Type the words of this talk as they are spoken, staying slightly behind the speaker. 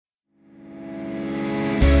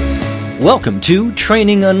Welcome to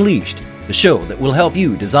Training Unleashed, the show that will help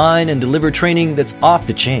you design and deliver training that's off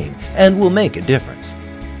the chain and will make a difference.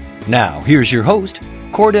 Now, here's your host,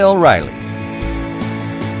 Cordell Riley.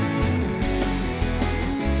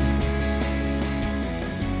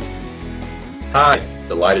 Hi,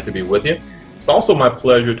 delighted to be with you. It's also my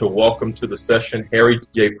pleasure to welcome to the session Harry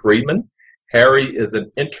J. Friedman. Harry is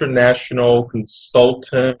an international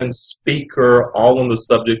consultant, speaker, all on the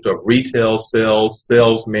subject of retail sales,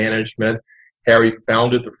 sales management. Harry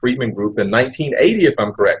founded the Friedman Group in 1980, if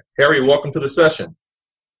I'm correct. Harry, welcome to the session.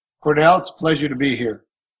 Cordell, it's a pleasure to be here.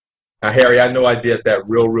 Now, Harry, I know I did that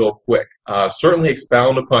real quick. Certainly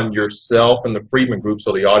expound upon yourself and the Friedman Group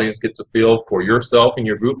so the audience gets a feel for yourself and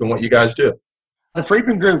your group and what you guys do. The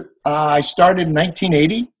Friedman Group, I started in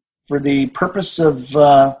 1980 for the purpose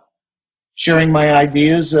of sharing my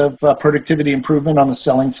ideas of productivity improvement on the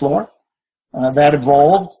selling floor. That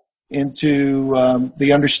evolved into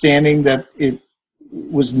the understanding that it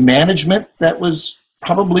was management that was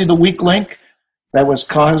probably the weak link that was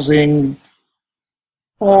causing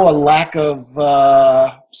a lack of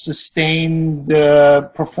sustained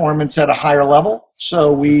performance at a higher level.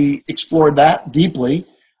 So we explored that deeply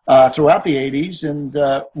throughout the 80s and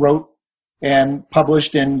wrote and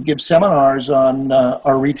published and give seminars on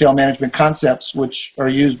our retail management concepts, which are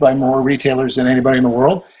used by more retailers than anybody in the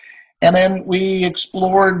world. And then we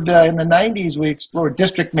explored, in the 90s, we explored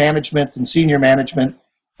district management and senior management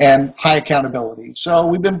and high accountability. So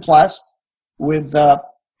we've been blessed with,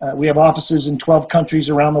 we have offices in 12 countries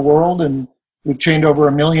around the world, and we've trained over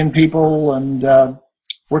 1 million people, and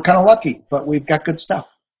we're kind of lucky, but we've got good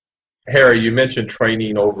stuff. Harry, you mentioned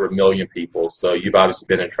training over 1 million people, so you've obviously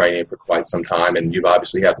been in training for quite some time, and you've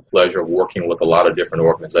obviously had the pleasure of working with a lot of different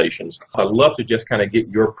organizations. I'd love to just kind of get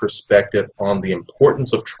your perspective on the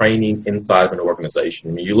importance of training inside of an organization.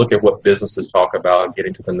 I mean, you look at what businesses talk about,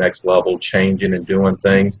 getting to the next level, changing and doing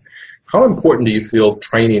things. How important do you feel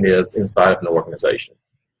training is inside of an organization?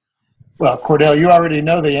 Well, Cordell, you already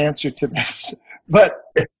know the answer to this, but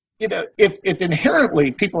you know, if inherently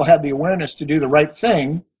people had the awareness to do the right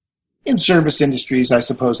thing, in service industries, I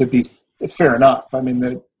suppose it'd be fair enough. I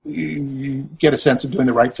mean, you get a sense of doing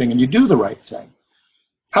the right thing and you do the right thing.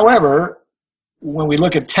 However, when we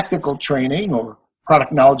look at technical training or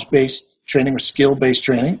product knowledge-based training or skill-based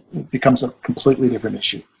training, it becomes a completely different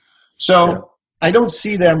issue. So I don't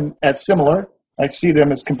see them as similar. I see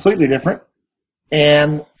them as completely different.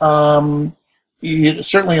 And certainly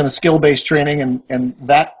in the skill-based training and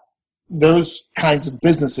those kinds of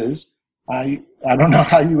businesses, I don't know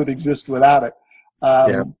how you would exist without it.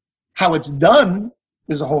 How it's done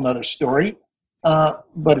is a whole other story,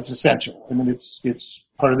 but it's essential. I mean, it's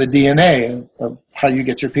part of the DNA of how you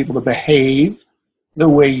get your people to behave the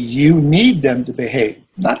way you need them to behave.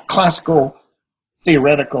 Not classical,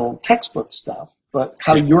 theoretical textbook stuff, but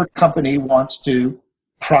how your company wants to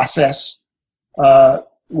process,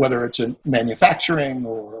 whether it's in manufacturing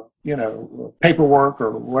or paperwork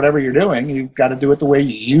or whatever you're doing. You've got to do it the way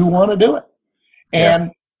you want to do it.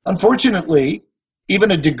 And unfortunately,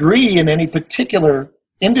 even a degree in any particular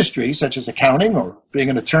industry, such as accounting or being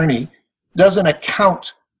an attorney, doesn't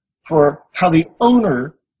account for how the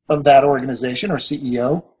owner of that organization or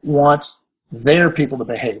CEO wants their people to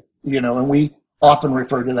behave. And we often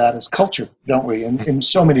refer to that as culture, don't we, in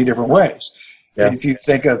so many different ways. Yeah. If you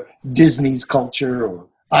think of Disney's culture or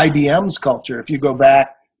IBM's culture, if you go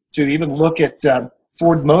back to even look at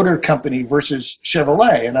Ford Motor Company versus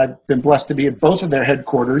Chevrolet, and I've been blessed to be at both of their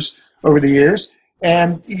headquarters over the years,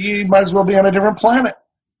 and you might as well be on a different planet.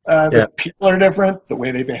 The people are different, the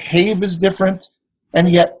way they behave is different, and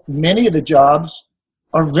yet many of the jobs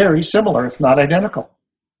are very similar, if not identical.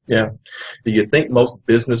 Yeah. Do you think most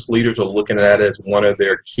business leaders are looking at that as one of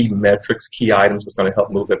their key metrics, key items that's going to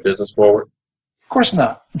help move their business forward? Of course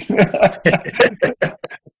not.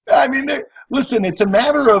 I mean, listen,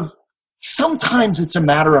 sometimes it's a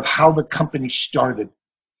matter of how the company started.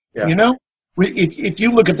 Yeah. If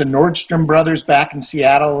you look at the Nordstrom brothers back in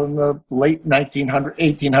Seattle in the late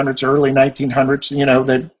 1800s, early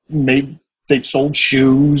 1900s, they sold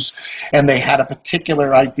shoes and they had a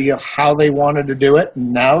particular idea of how they wanted to do it.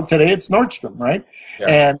 And now today it's Nordstrom, right? Yeah.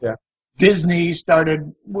 And Disney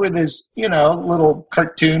started with his, little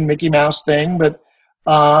cartoon Mickey Mouse thing, but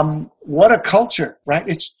what a culture, right?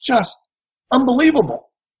 It's just unbelievable.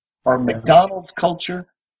 Or McDonald's culture,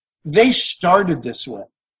 they started this way.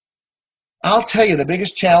 I'll tell you, the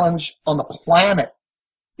biggest challenge on the planet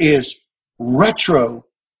is retro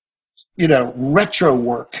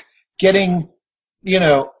work, getting,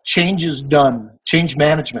 changes done, change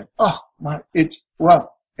management. It's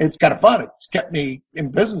kind of fun. It's kept me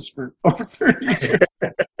in business for over 30 years.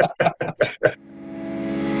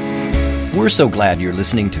 We're so glad you're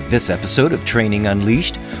listening to this episode of Training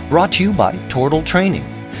Unleashed, brought to you by Tortal Training.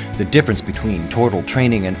 The difference between Tortal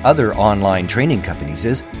Training and other online training companies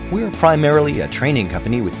is we're primarily a training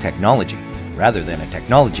company with technology, rather than a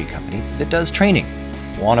technology company that does training.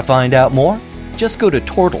 Want to find out more? Just go to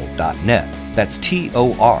tortal.net. That's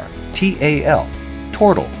Tortal,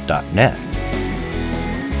 tortal.net.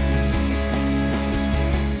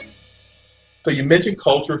 So you mentioned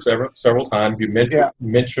culture several times. You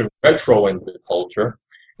mentioned retro into the culture.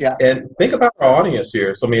 Yeah. And think about our audience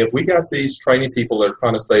here. So, I mean, if we got these training people that are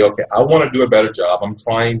trying to say, okay, I want to do a better job. I'm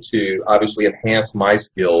trying to obviously enhance my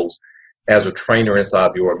skills as a trainer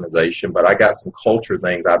inside the organization, but I got some culture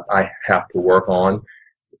things I have to work on.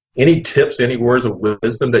 Any tips, any words of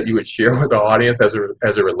wisdom that you would share with our audience as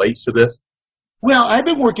it relates to this? Well, I've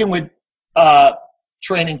been working with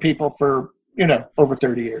training people for, over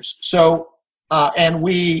 30 years. So, and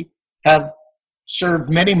we have served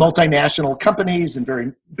many multinational companies and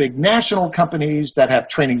very big national companies that have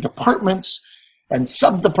training departments and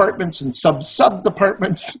sub-departments and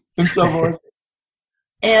sub-departments and so forth.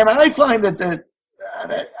 And I find that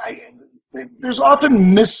there's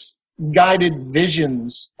often misguided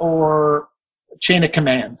visions or chain of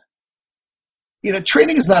command.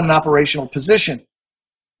 Training is not an operational position,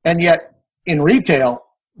 and yet in retail,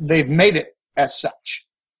 they've made it as such.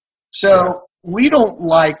 So we don't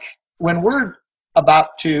like, when we're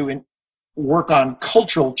about to work on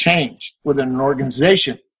cultural change within an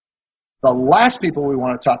organization, the last people we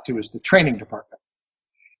want to talk to is the training department.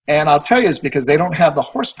 And I'll tell you, it's because they don't have the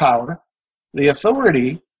horsepower, the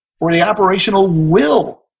authority, or the operational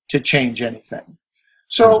will to change anything.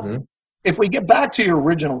 So if we get back to your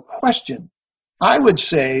original question, I would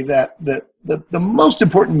say that the most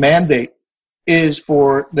important mandate is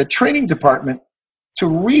for the training department to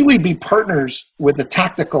really be partners with the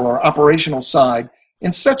tactical or operational side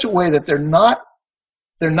in such a way that they're not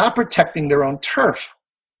protecting their own turf.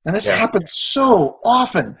 And this happens so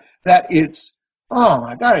often that it's, oh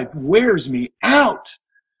my God, it wears me out.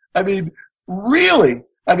 I mean, really.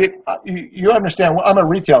 I mean, you understand, I'm a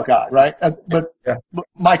retail guy, right? But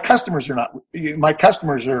my customers are not. My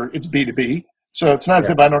customers are, it's B2B. So it's not as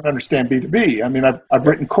if I don't understand B2B. I mean, I've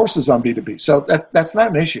written courses on B2B. So that's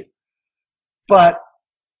not an issue. But,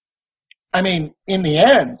 I mean, in the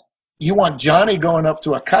end, you want Johnny going up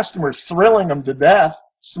to a customer, thrilling them to death,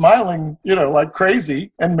 smiling, like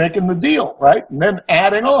crazy, and making the deal, right? And then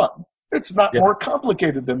adding on. It's not more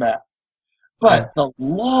complicated than that. But the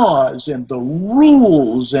laws and the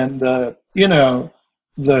rules and the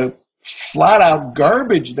flat out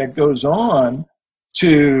garbage that goes on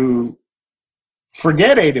to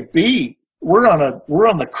forget A to B. We're on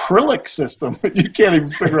the Cyrillic system. You can't even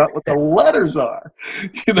figure out what the letters are,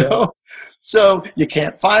 So you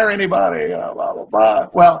can't fire anybody, blah, blah, blah.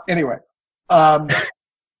 Well, anyway, I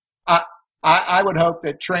would hope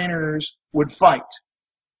that trainers would fight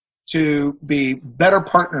to be better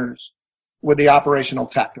partners with the operational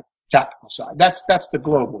tactical side. That's the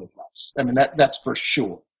global advice. I mean, that's for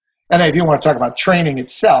sure. And if you want to talk about training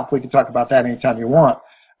itself, we can talk about that anytime you want.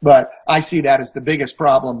 But I see that as the biggest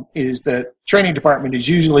problem, is that training department is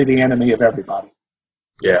usually the enemy of everybody.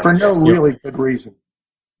 Yeah. For no really good reason.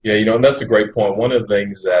 Yeah, and that's a great point. One of the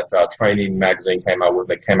things that Training Magazine came out with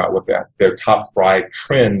their top 5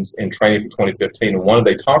 trends in training for 2015. And one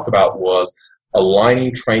they talked about was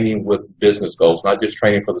aligning training with business goals, not just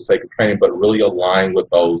training for the sake of training, but really align with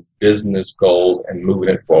those business goals and moving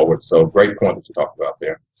it forward. So great point that you talked about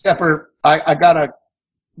there. Except for, I got to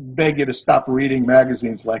beg you to stop reading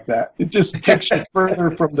magazines like that. It just takes you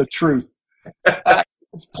further from the truth.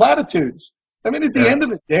 It's platitudes. I mean, at the end of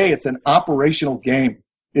the day, it's an operational game,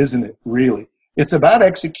 isn't it, really? It's about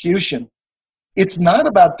execution. It's not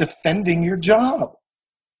about defending your job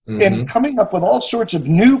and coming up with all sorts of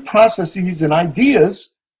new processes and ideas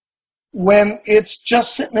when it's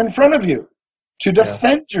just sitting in front of you to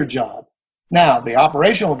defend your job. Now, the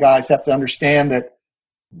operational guys have to understand that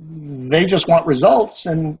they just want results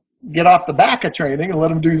and get off the back of training and let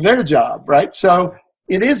them do their job, right? So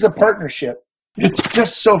it is a partnership. It's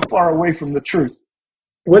just so far away from the truth.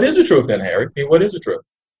 What is the truth then, Harry? I mean, what is the truth?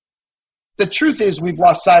 The truth is we've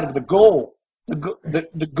lost sight of the goal.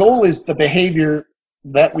 The goal is the behavior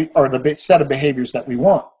that the set of behaviors that we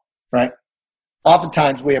want, right?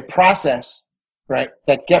 Oftentimes we have process, right,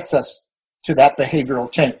 that gets us to that behavioral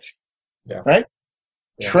change, right?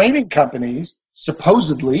 Yeah. Training companies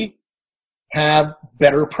supposedly have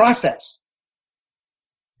better process.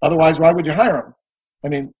 Otherwise, why would you hire them? I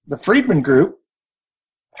mean, the Friedman Group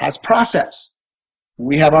has process.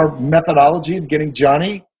 We have our methodology of getting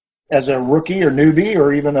Johnny as a rookie or newbie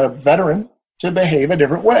or even a veteran to behave a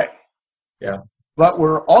different way. Yeah. But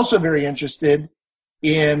we're also very interested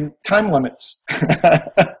in time limits.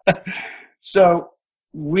 So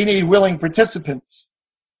we need willing participants.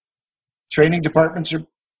 Training departments are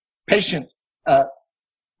patient.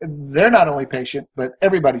 They're not only patient, but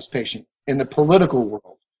everybody's patient in the political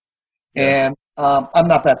world. Yeah. And I'm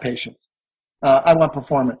not that patient. I want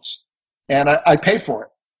performance. And I pay for it,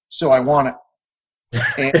 so I want it.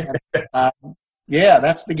 And yeah,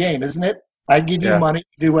 that's the game, isn't it? I give you money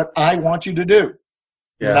to do what I want you to do.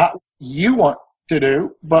 Yeah. Not what you want to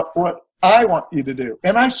do, but what I want you to do.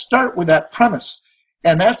 And I start with that premise.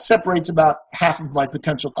 And that separates about half of my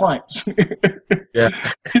potential clients. Yeah.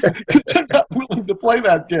 They're not willing to play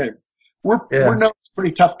that game. We're known as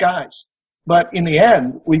pretty tough guys. But in the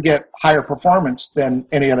end, we get higher performance than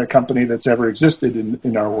any other company that's ever existed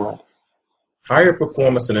in our world. Higher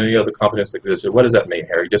performance than any other company that's existed. What does that mean,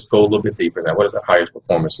 Harry? Just go a little bit deeper in that. What does that higher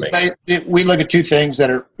performance mean? We look at two things that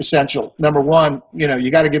are essential. Number one,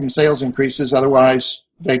 you got to give them sales increases. Otherwise,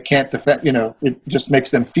 they can't defend, it just makes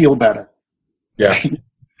them feel better. Yeah.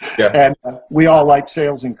 And we all like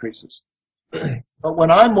sales increases. But what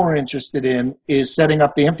I'm more interested in is setting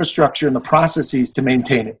up the infrastructure and the processes to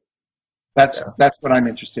maintain it. That's what I'm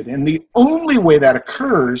interested in. And the only way that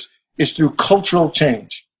occurs is through cultural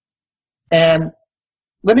change. And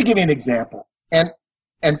let me give you an example. And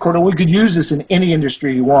Cordell, we could use this in any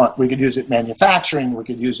industry you want. We could use it in manufacturing. We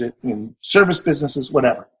could use it in service businesses,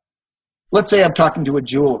 whatever. Let's say I'm talking to a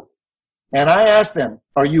jeweler. And I ask them,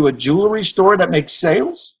 are you a jewelry store that makes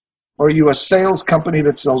sales? Or are you a sales company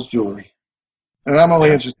that sells jewelry? And I'm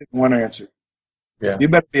only interested in one answer. Yeah. You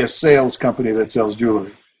better be a sales company that sells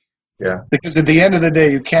jewelry. Yeah. Because at the end of the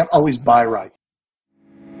day, you can't always buy right.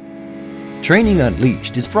 Training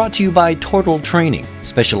Unleashed is brought to you by Total Training,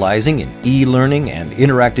 specializing in e-learning and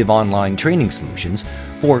interactive online training solutions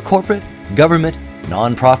for corporate, government,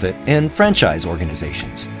 nonprofit, and franchise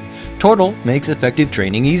organizations. Total makes effective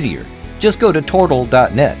training easier. Just go to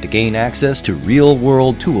Tortal.net to gain access to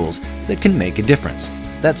real-world tools that can make a difference.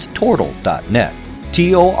 That's Tortal.net.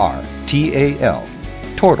 Tortal.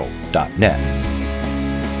 Tortal.net.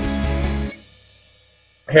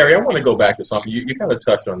 Harry, I want to go back to something. You kind of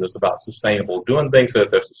touched on this about sustainable, doing things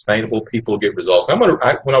that they're sustainable, people get results. When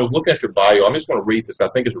I was looking at your bio, I'm just going to read this. I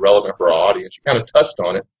think it's relevant for our audience. You kind of touched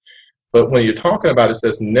on it. But when you're talking about it, it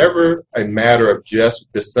says never a matter of just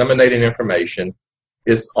disseminating information.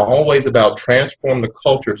 It's always about transforming the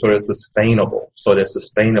culture so that it's sustainable.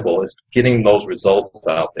 It's getting those results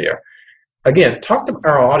out there. Again, talk to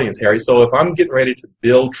our audience, Harry. So if I'm getting ready to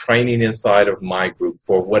build training inside of my group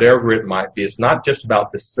for whatever it might be, it's not just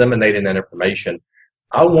about disseminating that information.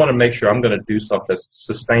 I want to make sure I'm going to do something that's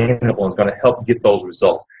sustainable and is going to help get those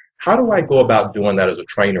results. How do I go about doing that as a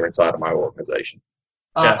trainer inside of my organization?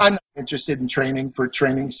 I'm not interested in training for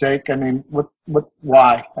training's sake. I mean,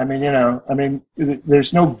 why? I mean,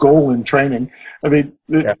 there's no goal in training. I mean,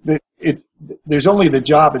 there's only the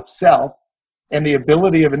job itself and the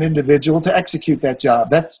ability of an individual to execute that job.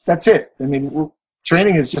 That's it. I mean,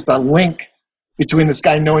 training is just a link between this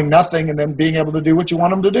guy knowing nothing and then being able to do what you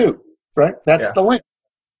want him to do, right? That's the link.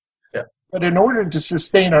 Yeah. But in order to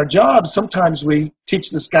sustain our job, sometimes we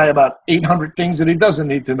teach this guy about 800 things that he doesn't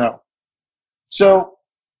need to know. So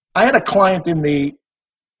I had a client in the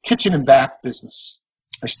kitchen and bath business.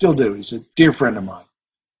 I still do. He's a dear friend of mine.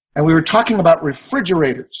 And we were talking about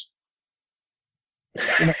refrigerators.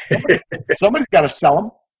 Somebody's got to sell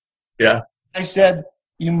them. Yeah. I said,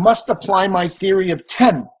 you must apply my theory of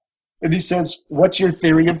 10. And he says, what's your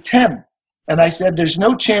theory of 10? And I said, there's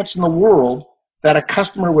no chance in the world that a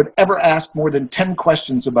customer would ever ask more than 10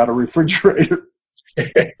 questions about a refrigerator.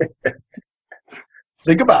 Think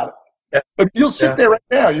about it. But you'll sit there right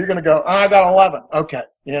now. You're going to go, I got 11. Okay.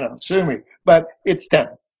 Sue me. But it's 10.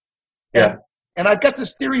 Yeah. And I've got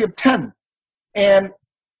this theory of 10. And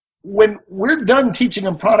when we're done teaching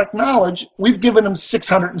him product knowledge, we've given him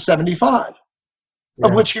 675,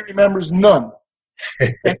 of which he remembers none.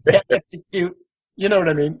 And can execute. You know what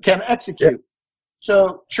I mean? Can execute. Yeah.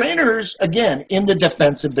 So trainers, again, in the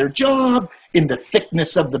defense of their job, in the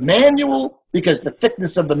thickness of the manual, because the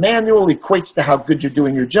thickness of the manual equates to how good you're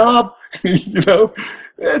doing your job.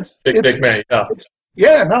 It's big man.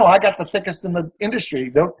 Yeah, no, I got the thickest in the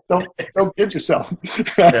industry. Don't kid yourself.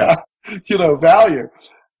 Yeah. Value.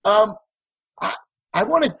 I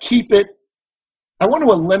want to keep it. I want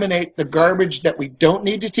to eliminate the garbage that we don't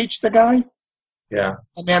need to teach the guy. Yeah.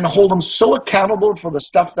 And then hold him so accountable for the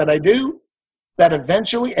stuff that I do that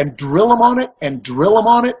eventually, and drill him on it, and drill him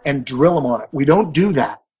on it, and drill him on it. We don't do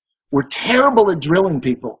that. We're terrible at drilling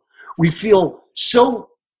people. We feel so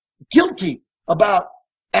guilty about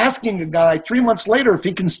asking a guy 3 months later if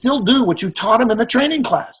he can still do what you taught him in the training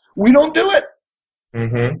class. We don't do it.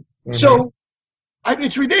 Mm-hmm. Mm-hmm. So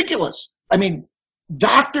it's ridiculous. I mean,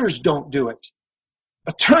 doctors don't do it.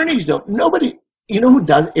 Attorneys don't. Nobody, you know who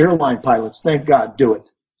does? Airline pilots, thank God, do it.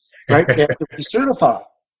 Right? They have to be certified.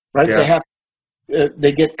 Right? Yeah.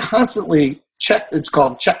 They get constantly checked. It's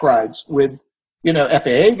called check rides with,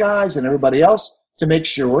 FAA guys and everybody else to make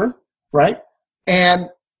sure, right? And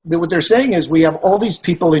what they're saying is we have all these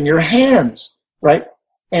people in your hands, right?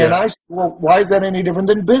 And I said, well, why is that any different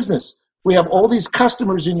than business? We have all these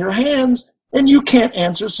customers in your hands, and you can't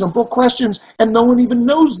answer simple questions, and no one even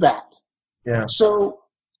knows that. Yeah. So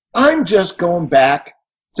I'm just going back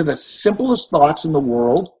to the simplest thoughts in the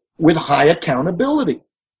world with high accountability.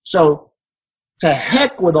 So to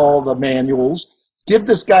heck with all the manuals, give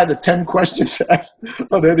this guy the 10-question test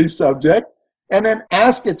on any subject, and then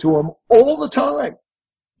ask it to him all the time.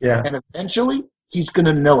 Yeah. And eventually, he's going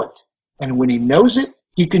to know it. And when he knows it,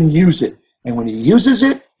 he can use it. And when he uses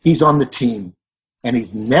it, he's on the team. And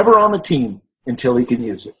he's never on the team until he can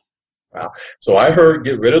use it. Wow. So I heard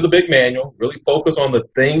get rid of the big manual, really focus on the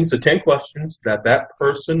things, the 10 questions that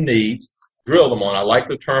person needs, drill them on. I like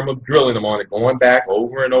the term of drilling them on it, going back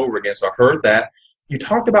over and over again. So I heard that. You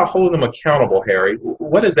talked about holding them accountable, Harry.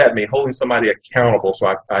 What does that mean, holding somebody accountable? So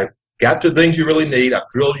I got to the things you really need. I've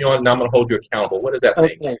drilled you on, and now I'm going to hold you accountable. What does that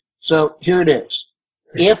mean? Okay, so here it is.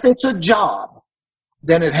 If it's a job,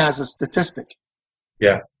 then it has a statistic.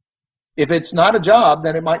 Yeah. If it's not a job,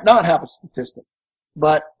 then it might not have a statistic.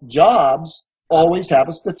 But jobs always have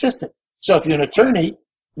a statistic. So if you're an attorney,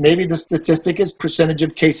 maybe the statistic is percentage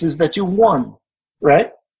of cases that you won,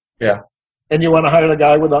 right? Yeah. And you want to hire the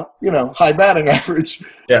guy with a, high batting average.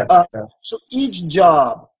 Yeah. So each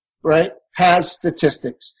job, right, has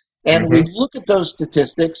statistics. And we look at those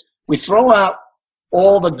statistics. We throw out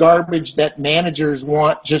all the garbage that managers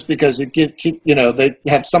want just because they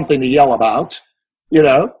have something to yell about,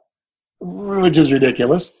 which is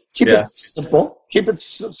ridiculous. Keep it simple. Keep it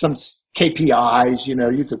some KPIs,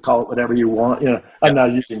 you could call it whatever you want. I'm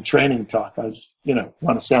not using training talk. I just,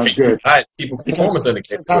 want to sound good. Keep performance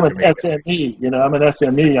indicators. I'm an SME, I'm an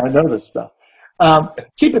SME. I know this stuff.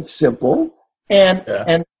 Keep it simple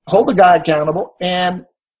and hold the guy accountable and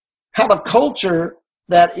have a culture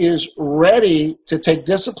that is ready to take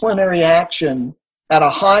disciplinary action at a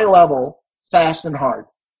high level, fast and hard.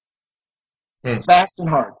 Fast and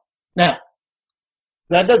hard. Now,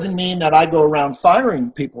 that doesn't mean that I go around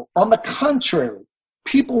firing people. On the contrary,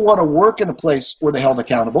 people want to work in a place where they're held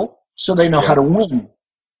accountable so they know how to win.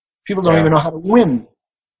 People don't even know how to win,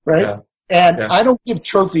 right? Yeah. And I don't give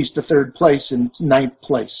trophies to third place and ninth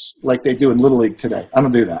place like they do in Little League today. I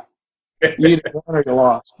don't do that. You either won or you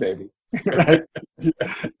lost, baby. No,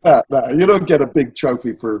 you don't get a big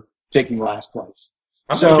trophy for taking last place.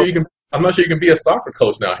 I'm not sure you can be a soccer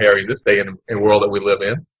coach now, Harry, this day in world that we live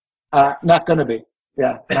in. Not going to be.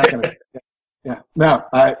 Yeah, not going to be. Yeah. No,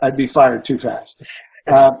 I'd be fired too fast.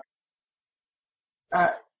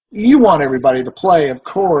 You want everybody to play, of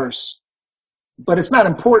course, but it's not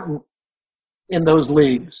important in those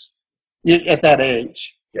leagues at that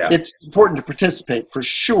age. Yeah. It's important to participate for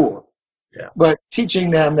sure. Yeah. But teaching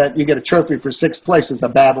them that you get a trophy for sixth place is a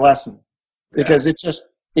bad lesson because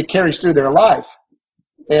it carries through their life.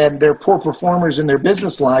 And they're poor performers in their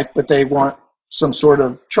business life, but they want some sort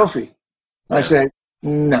of trophy. Yeah. I say,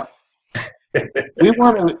 no. We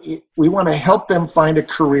want to help them find a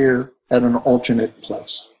career at an alternate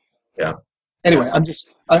place. Yeah. Anyway,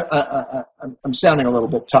 I'm sounding a little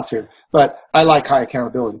bit tough here, but I like high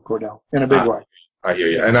accountability, Cordell, in a big way. I hear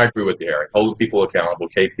you, and I agree with you, Harry. Holding people accountable,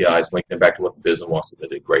 KPIs, linking back to what the business wants to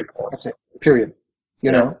do. Great point. That's it. Period.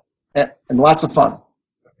 And lots of fun.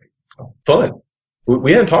 Fun.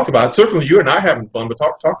 We hadn't talked about it. Certainly, you and I are having fun, but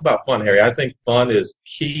talk about fun, Harry. I think fun is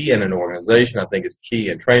key in an organization. I think it's key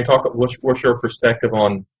in training. What's your perspective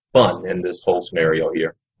on fun in this whole scenario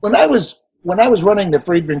here? When I was running the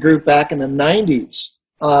Friedman Group back in the 90s,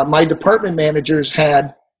 my department managers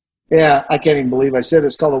had, I can't even believe I said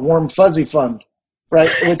it's called a warm fuzzy fund,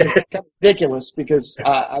 right? Which is kind of ridiculous because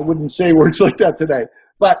I wouldn't say words like that today.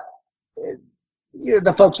 But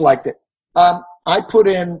the folks liked it. I put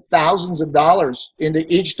in thousands of dollars into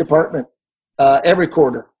each department every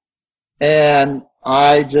quarter, and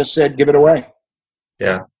I just said, give it away.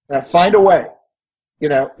 Yeah. Find a way.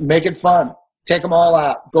 Make it fun. Take them all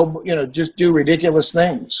out. Go. Just do ridiculous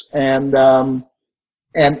things, and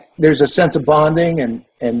there's a sense of bonding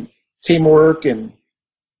and teamwork and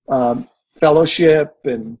fellowship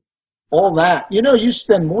and all that. You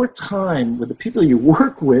spend more time with the people you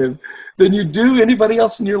work with than you do anybody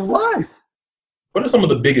else in your life. What are some of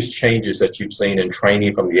the biggest changes that you've seen in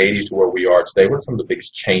training from the 80s to where we are today? What are some of the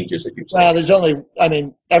biggest changes that you've seen? Well,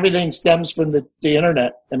 everything stems from the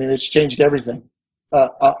internet. It's changed everything.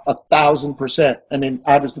 1,000%.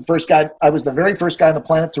 I was the very first guy on the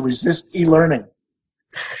planet to resist e-learning.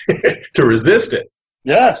 To resist it?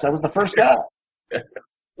 Yes, I was the first guy.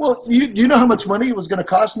 Well, you know how much money it was going to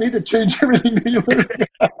cost me to change everything to e-learning?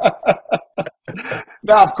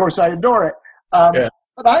 Now, of course, I adore it.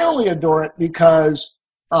 But I only adore it because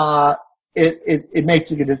it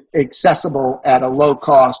makes it accessible at a low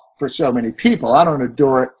cost for so many people. I don't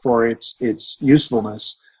adore it for its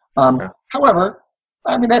usefulness. However,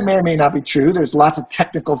 that may or may not be true. There's lots of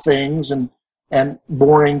technical things and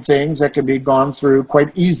boring things that can be gone through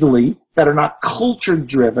quite easily that are not culture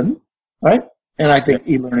driven, right? And I think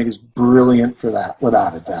e-learning is brilliant for that,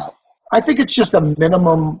 without a doubt. I think it's just a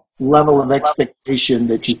minimum level of expectation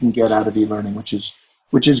that you can get out of e-learning, which is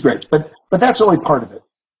great. But that's only part of it.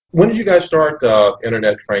 When did you guys start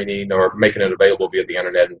internet training or making it available via the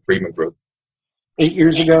internet and Freedman Group? 8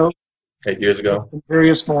 years ago. 8 years ago. In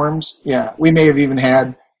various forms, yeah. We may have even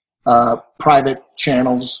had private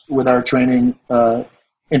channels with our training,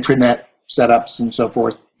 intranet setups and so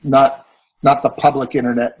forth. Not the public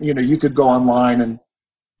internet. You could go online and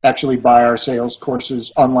actually buy our sales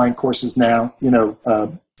courses, online courses now.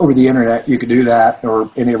 Over the internet, you could do that, or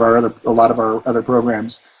a lot of our other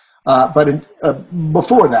programs. But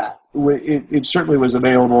before that, it certainly was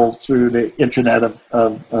available through the intranet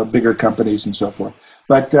of bigger companies and so forth.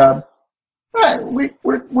 But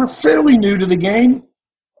we're fairly new to the game,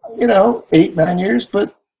 8-9 years,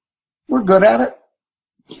 but we're good at it.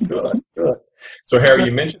 Good. So, Harry,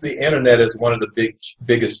 you mentioned the internet as one of the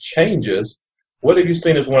biggest changes. What have you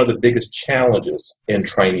seen as one of the biggest challenges in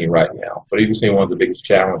training right now? What have you seen one of the biggest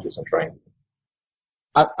challenges in training?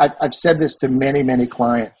 I've said this to many, many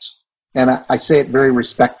clients, and I say it very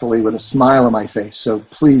respectfully with a smile on my face. So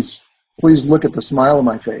please look at the smile on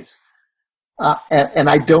my face. And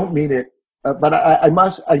I don't mean it, but I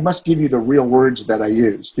must give you the real words that I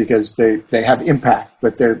use because they have impact,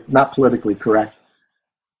 but they're not politically correct.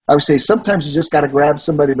 I would say sometimes you just got to grab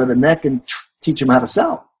somebody by the neck and teach them how to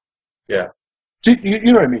sell. Yeah.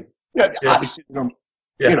 You know what I mean? Yeah. Obviously, my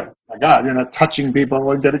God, you're not touching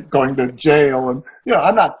people and going to jail, and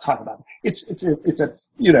I'm not talking about it. It's a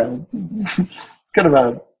kind of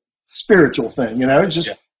a spiritual thing. Just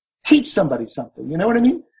teach somebody something. You know what I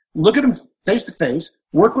mean? Look at them face to face,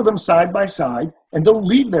 work with them side by side, and don't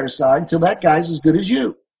leave their side until that guy's as good as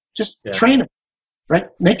you. Just train him, right?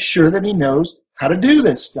 Make sure that he knows how to do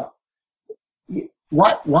this stuff.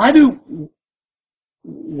 Why do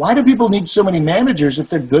people need so many managers if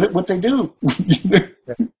they're good at what they do? It's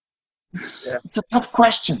a tough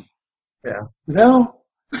question. Yeah. No,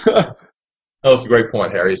 it's a great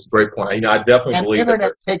point, Harry. It's a great point. I definitely believe the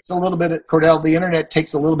internet takes a little bit of, Cordell, the internet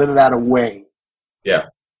takes a little bit of that away. Yeah.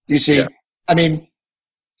 Do you see? Yeah.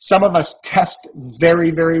 Some of us test very,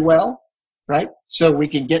 very well, right? So we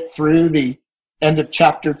can get through the end of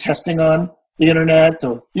chapter testing on the internet,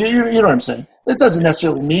 or you know what I'm saying? That doesn't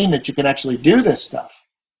necessarily mean that you can actually do this stuff.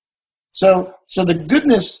 So the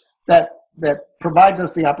goodness that provides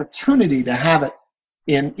us the opportunity to have it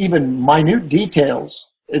in even minute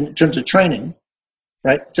details in terms of training,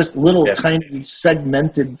 right? Just little tiny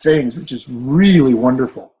segmented things, which is really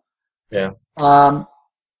wonderful. Yeah.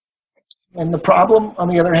 And the problem, on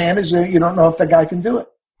the other hand, is that you don't know if the guy can do it.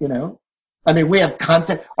 We have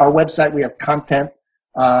content. Our website, we have content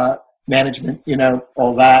management.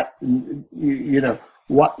 All that.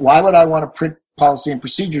 Why would I want to print policy and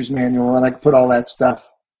procedures manual and I can put all that stuff,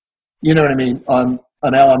 you know what I mean, on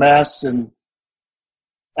an LMS and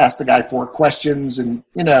ask the guy 4 questions and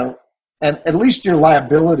and at least your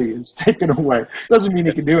liability is taken away. Doesn't mean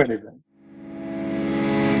you can do anything.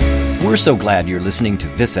 We're so glad you're listening to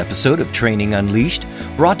this episode of Training Unleashed,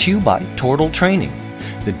 brought to you by Tortal Training.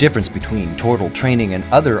 The difference between Tortal Training and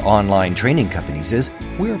other online training companies is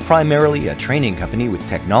we're primarily a training company with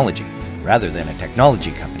technology, rather than a technology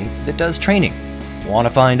company that does training. Want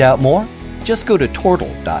to find out more? Just go to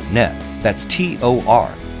tortal.net. That's Tortal,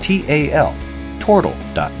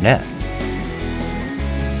 tortal.net.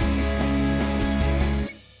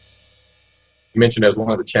 You mentioned as one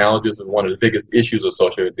of the challenges and one of the biggest issues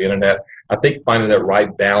associated with the internet. I think finding that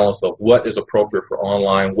right balance of what is appropriate for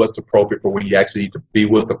online, what's appropriate for when you actually need to be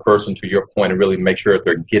with the person, to your point, and really make sure that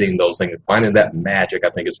they're getting those things. And finding that magic,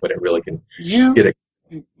 I think, is what it really can get it.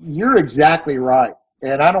 You're exactly right.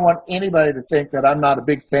 And I don't want anybody to think that I'm not a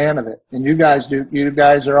big fan of it. And you guys do. You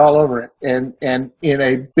guys are all over it. And in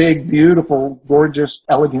a big, beautiful, gorgeous,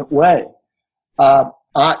 elegant way.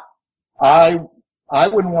 I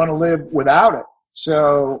wouldn't want to live without it.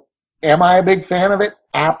 So am I a big fan of it?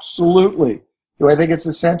 Absolutely. Do I think it's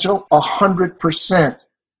essential? 100%.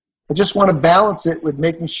 I just want to balance it with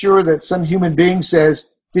making sure that some human being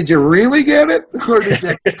says, did you really get it? Or did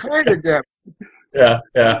you kind of get it? Yeah.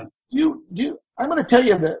 I'm going to tell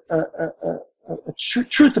you a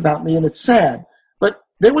truth about me, and it's sad. But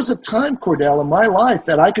there was a time, Cordell, in my life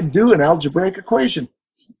that I could do an algebraic equation.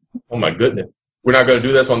 Oh, my goodness. We're not going to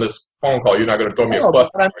do this on this phone call. You're not going to throw me a question.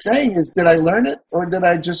 What I'm saying is, did I learn it, or did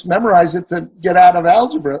I just memorize it to get out of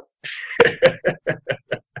algebra?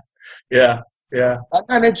 Yeah. I'm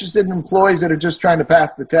not interested in employees that are just trying to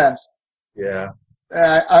pass the test. Yeah.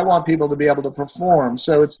 I want people to be able to perform.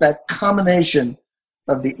 So it's that combination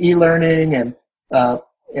of the e-learning and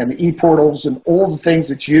the e-portals and all the things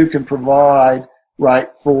that you can provide, right,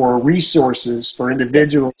 for resources for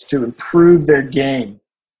individuals to improve their game.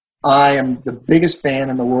 I am the biggest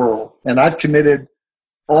fan in the world, and I've committed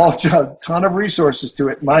a ton of resources to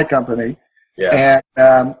it in my company. Yeah.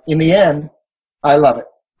 And in the end, I love it.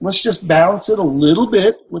 Let's just balance it a little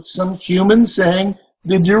bit with some human saying,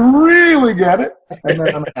 did you really get it? And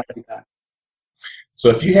then I'm happy with that. So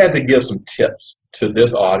if you had to give some tips to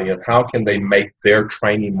this audience, how can they make their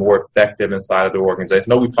training more effective inside of the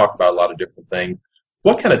organization? I know we've talked about a lot of different things.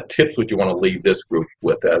 What kind of tips would you want to leave this group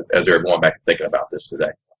with as they're going back and thinking about this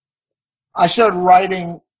today? I started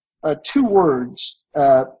writing 2 words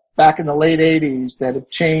back in the late 80s that have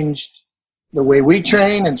changed the way we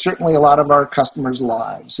train and certainly a lot of our customers'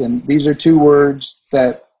 lives. And these are 2 words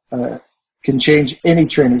that can change any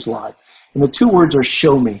trainer's life. And the 2 words are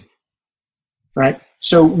show me, right?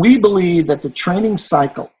 So we believe that the training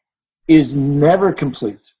cycle is never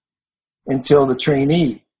complete until the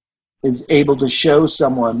trainee is able to show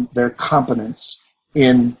someone their competence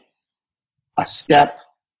in a step,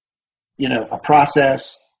 a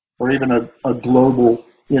process, or even a global,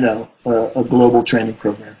 a global training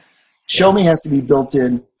program. Show me has to be built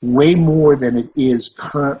in way more than it is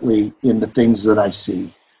currently in the things that I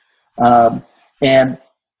see. And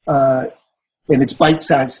it's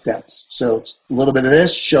bite-sized steps. So it's a little bit of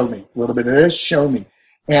this, show me. A little bit of this, show me.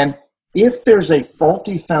 And if there's a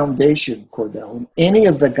faulty foundation, Cordell, in any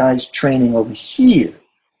of the guys training over here,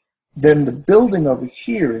 then the building over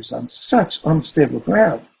here is on such unstable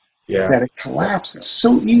ground that it collapses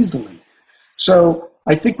so easily. So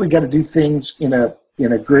I think we got to do things in a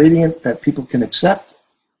gradient that people can accept,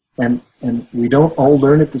 and we don't all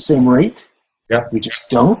learn at the same rate. Yeah. We just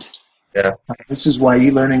don't. Yeah. This is why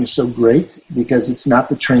e-learning is so great, because it's not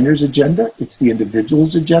the trainer's agenda, it's the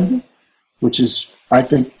individual's agenda, which is, I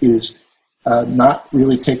think, is not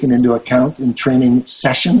really taken into account in training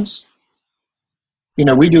sessions.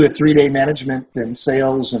 We do a 3-day management and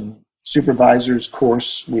sales and supervisors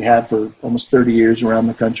course we had for almost 30 years around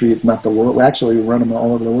the country, if not the world. Actually, we run them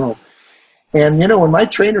all over the world. And, when my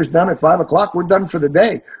trainer's done at 5 o'clock, we're done for the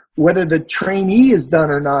day. Whether the trainee is done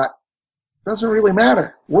or not doesn't really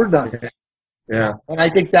matter. We're done. Yeah. And I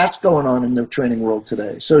think that's going on in the training world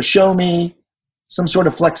today. So show me some sort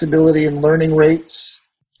of flexibility in learning rates.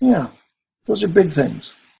 Yeah, those are big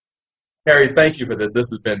things. Harry, thank you for this. This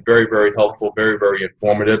has been very, very helpful, very, very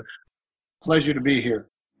informative. Pleasure to be here.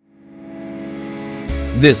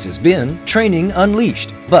 This has been Training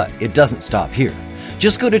Unleashed, but it doesn't stop here.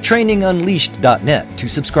 Just go to trainingunleashed.net to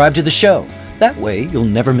subscribe to the show. That way, you'll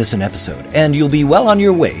never miss an episode, and you'll be well on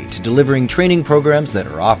your way to delivering training programs that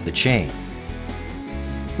are off the chain.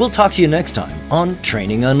 We'll talk to you next time on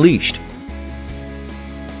Training Unleashed.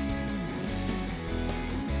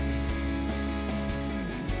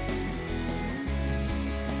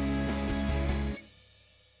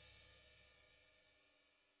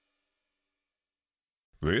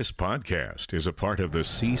 This podcast is a part of the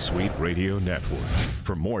C-Suite Radio Network.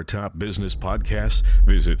 For more top business podcasts,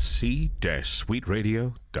 visit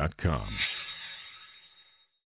c-suiteradio.com.